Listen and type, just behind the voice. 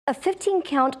a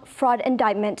 15-count fraud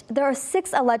indictment. There are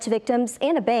 6 alleged victims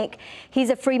and a bank. He's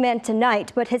a free man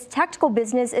tonight, but his tactical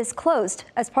business is closed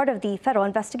as part of the federal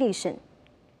investigation.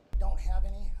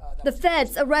 The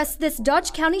feds arrest this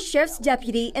Dodge County Sheriff's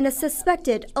deputy in a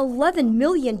suspected $11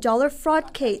 million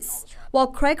fraud case. While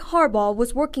Craig Harbaugh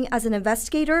was working as an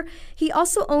investigator, he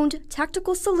also owned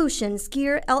Tactical Solutions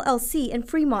Gear LLC in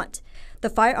Fremont. The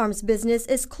firearms business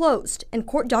is closed, and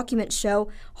court documents show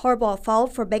Harbaugh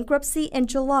filed for bankruptcy in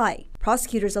July.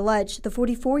 Prosecutors allege the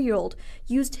 44-year-old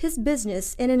used his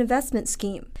business in an investment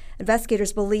scheme.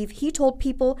 Investigators believe he told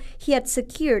people he had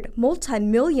secured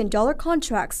multi-million-dollar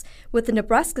contracts with the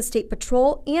Nebraska State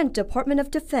Patrol and Department of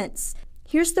Defense.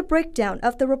 Here's the breakdown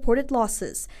of the reported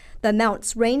losses. The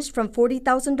amounts ranged from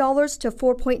 $40,000 to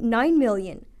 $4.9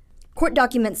 million. Court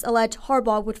documents allege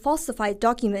Harbaugh would falsify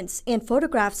documents and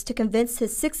photographs to convince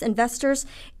his 6 investors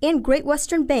and Great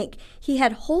Western Bank he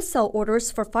had wholesale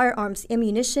orders for firearms,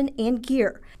 ammunition, and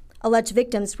gear. Alleged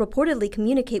victims reportedly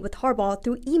communicate with Harbaugh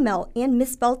through email and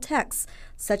misspelled texts,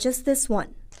 such as this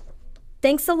one.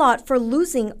 "Thanks a lot for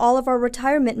losing all of our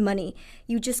retirement money.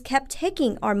 You just kept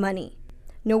taking our money."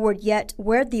 No word yet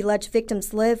where the alleged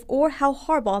victims live or how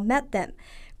Harbaugh met them.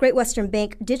 Great Western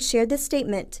Bank did share this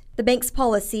statement. The bank's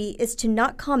policy is to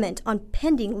not comment on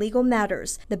pending legal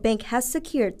matters. The bank has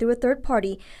secured through a third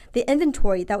party the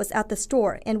inventory that was at the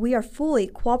store, and we are fully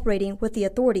cooperating with the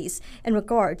authorities in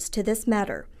regards to this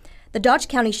matter. The Dodge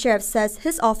County Sheriff says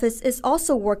his office is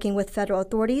also working with federal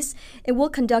authorities and will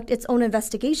conduct its own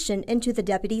investigation into the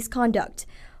deputy's conduct.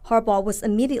 Harbaugh was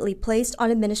immediately placed on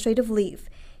administrative leave.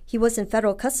 He was in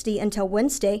federal custody until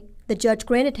Wednesday. The judge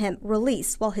granted him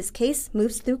release while his case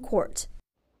moves through court.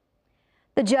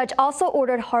 The judge also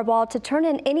ordered Harbaugh to turn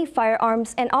in any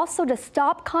firearms and also to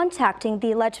stop contacting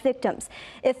the alleged victims.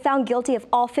 If found guilty of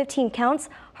all 15 counts,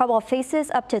 Harbaugh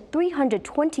faces up to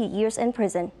 320 years in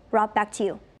prison. Rob, back to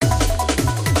you.